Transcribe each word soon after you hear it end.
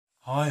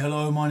Hi,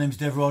 hello, my name's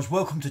Devraj.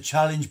 Welcome to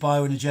Challenge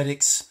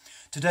Bioenergetics.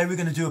 Today we're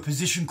going to do a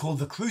position called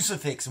the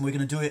Crucifix and we're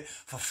going to do it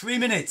for 3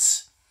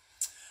 minutes.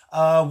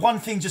 One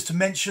thing just to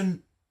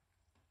mention,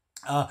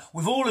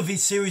 with all of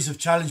these series of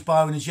Challenge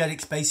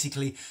Bioenergetics,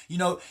 basically, you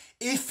know,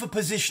 if a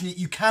position that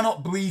you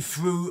cannot breathe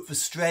through the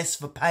stress,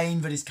 the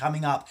pain that is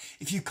coming up,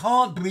 if you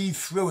can't breathe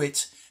through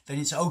it, then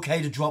it's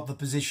okay to drop the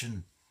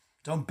position.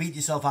 Don't beat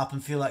yourself up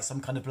and feel like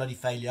some kind of bloody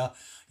failure.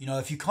 You know,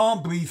 if you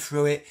can't breathe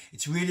through it,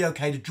 it's really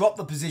okay to drop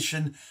the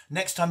position.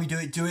 Next time you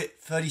do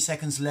it 30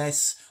 seconds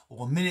less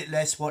or a minute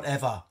less,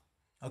 whatever.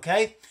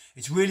 Okay?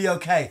 It's really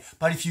okay.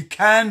 But if you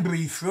can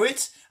breathe through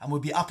it, and we'll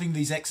be upping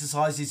these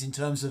exercises in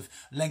terms of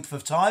length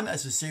of time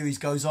as the series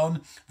goes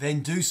on,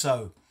 then do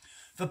so.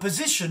 The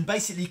position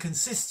basically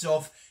consists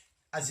of,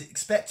 as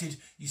expected,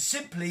 you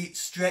simply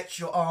stretch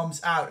your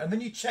arms out and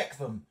then you check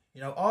them.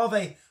 You know, are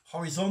they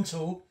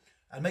horizontal?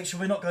 And make sure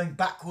we're not going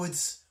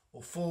backwards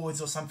or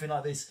forwards or something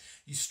like this.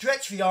 You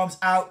stretch the arms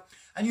out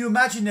and you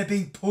imagine they're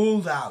being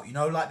pulled out, you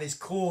know, like there's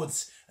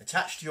cords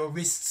attached to your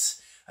wrists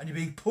and you're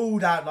being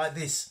pulled out like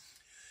this.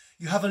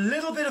 You have a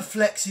little bit of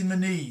flex in the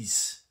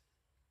knees.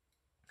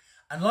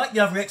 And like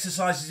the other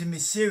exercises in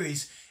this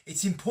series,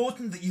 it's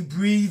important that you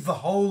breathe the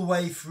whole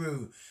way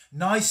through,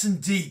 nice and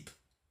deep.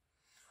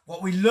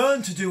 What we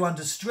learn to do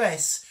under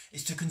stress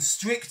is to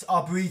constrict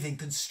our breathing,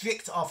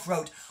 constrict our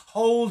throat,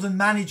 hold and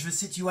manage the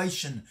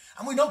situation.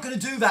 And we're not going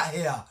to do that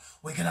here.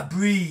 We're going to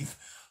breathe.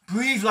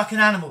 Breathe like an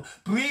animal.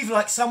 Breathe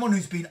like someone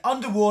who's been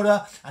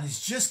underwater and is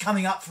just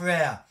coming up for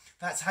air.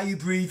 That's how you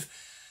breathe.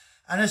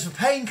 And as the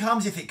pain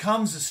comes, if it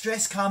comes, the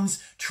stress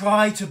comes,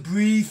 try to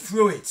breathe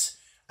through it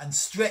and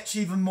stretch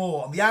even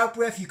more. On the out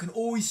breath, you can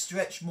always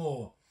stretch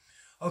more.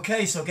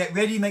 Okay, so get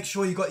ready. Make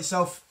sure you've got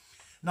yourself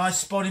a nice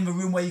spot in the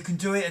room where you can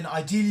do it. And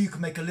ideally, you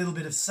can make a little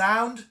bit of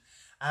sound.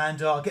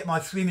 And I'll get my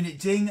 3-minute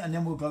ding and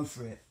then we'll go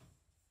for it.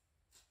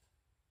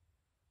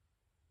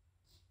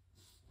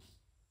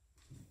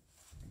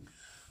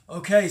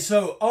 Okay,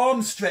 so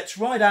arms stretch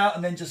right out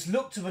and then just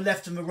look to the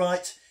left and the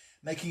right,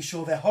 making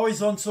sure they're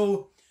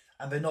horizontal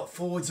and they're not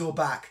forwards or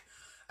back.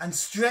 And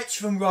stretch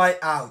them right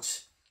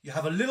out. You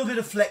have a little bit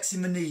of flex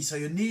in the knees, so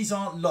your knees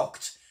aren't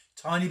locked.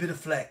 Tiny bit of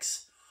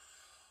flex.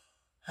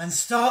 And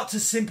start to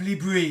simply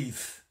breathe.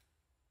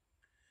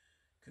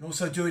 You can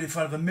also do it in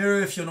front of a mirror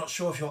if you're not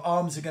sure if your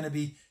arms are going to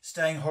be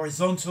staying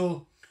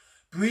horizontal.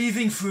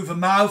 Breathing through the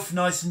mouth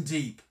nice and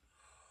deep.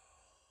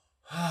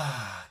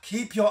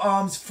 Keep your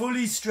arms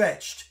fully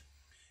stretched.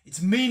 It's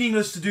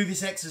meaningless to do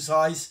this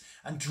exercise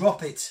and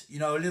drop it, you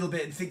know, a little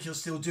bit and think you're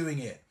still doing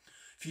it.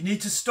 If you need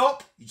to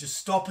stop, you just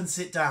stop and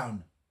sit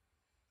down.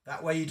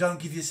 That way you don't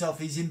give yourself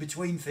these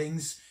in-between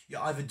things.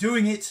 You're either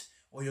doing it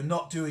or you're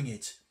not doing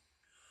it.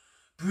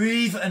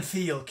 Breathe and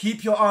feel.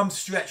 Keep your arms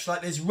stretched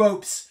like there's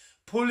ropes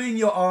pulling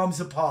your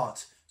arms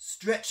apart,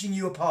 stretching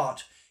you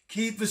apart.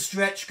 Keep the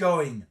stretch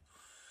going.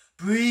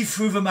 Breathe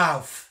through the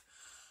mouth.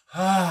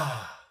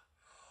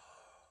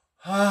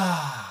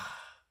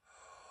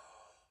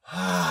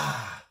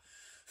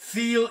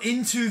 Feel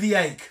into the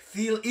ache.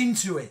 Feel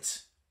into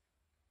it.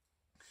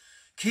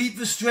 Keep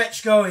the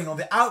stretch going. On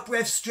the out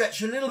breath,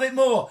 stretch a little bit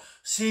more.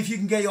 See if you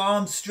can get your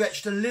arms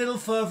stretched a little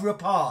further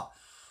apart.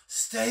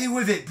 Stay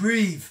with it.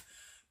 Breathe.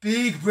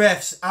 Big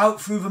breaths out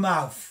through the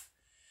mouth.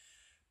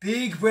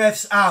 Big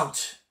breaths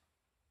out.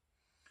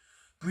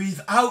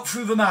 Breathe out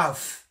through the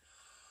mouth.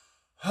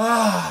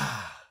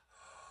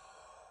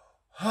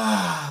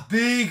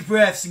 Big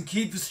breaths and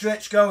keep the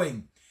stretch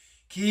going.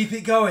 Keep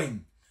it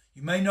going.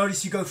 You may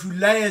notice you go through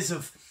layers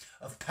of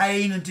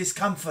pain and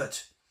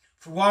discomfort.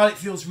 For a while it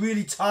feels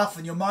really tough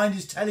and your mind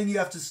is telling you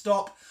have to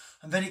stop,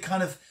 and then it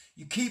kind of,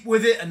 you keep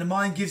with it and the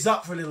mind gives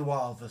up for a little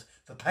while.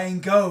 The pain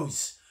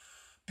goes.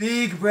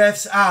 Big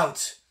breaths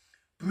out.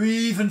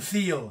 Breathe and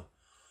feel.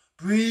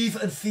 Breathe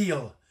and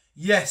feel.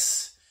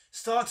 Yes.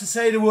 Start to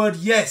say the word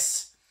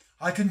yes.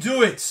 I can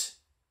do it.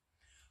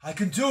 I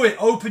can do it.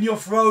 Open your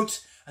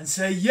throat and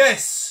say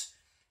yes.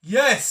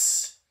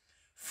 Yes.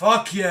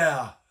 Fuck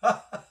yeah.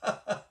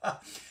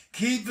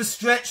 Keep the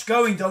stretch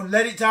going. Don't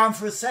let it down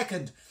for a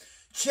second.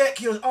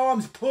 Check your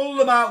arms. Pull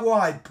them out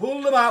wide.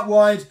 Pull them out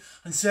wide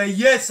and say,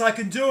 yes, I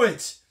can do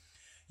it.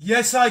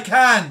 Yes, I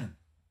can.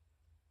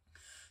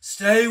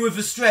 Stay with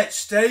the stretch.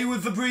 Stay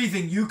with the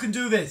breathing. You can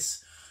do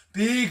this.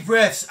 Big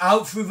breaths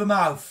out through the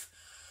mouth.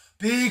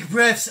 Big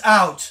breaths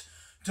out.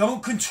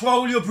 Don't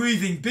control your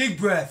breathing. Big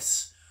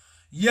breaths.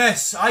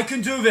 Yes, I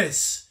can do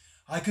this.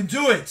 I can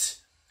do it.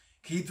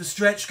 Keep the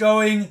stretch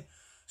going.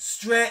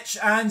 Stretch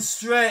and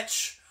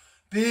stretch.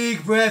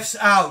 Big breaths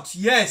out.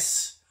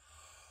 Yes.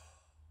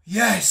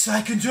 Yes,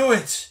 I can do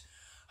it.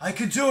 I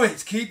can do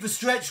it. Keep the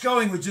stretch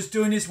going. We're just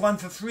doing this one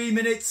for 3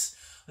 minutes.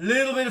 A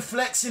little bit of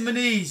flex in the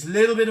knees. A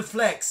little bit of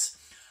flex.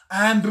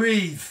 And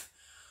breathe.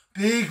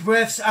 Big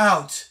breaths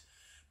out.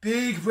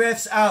 Big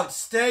breaths out.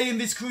 Stay in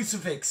this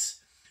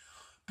crucifix.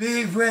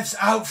 Big breaths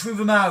out through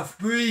the mouth.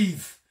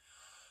 Breathe.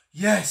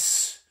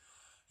 Yes.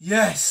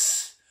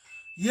 Yes.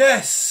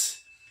 Yes.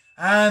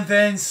 And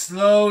then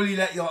slowly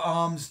let your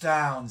arms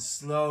down.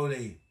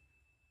 Slowly.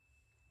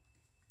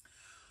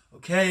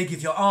 Okay,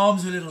 give your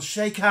arms a little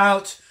shake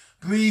out.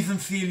 Breathe and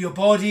feel your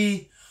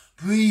body.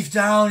 Breathe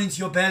down into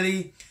your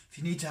belly. If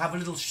you need to have a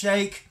little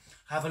shake,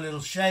 have a little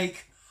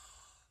shake.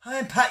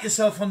 And pat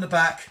yourself on the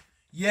back.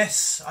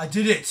 Yes, I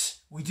did it.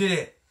 We did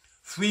it.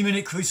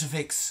 3-minute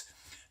crucifix.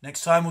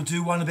 Next time we'll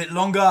do one a bit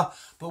longer.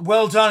 But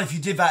well done if you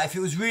did that. If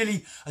it was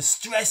really a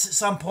stress at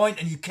some point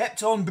and you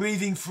kept on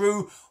breathing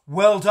through,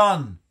 well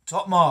done.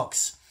 Top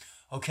marks.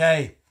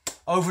 Okay,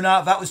 over and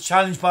out. That was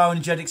Challenge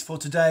Bioenergetics for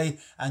today,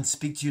 and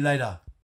speak to you later.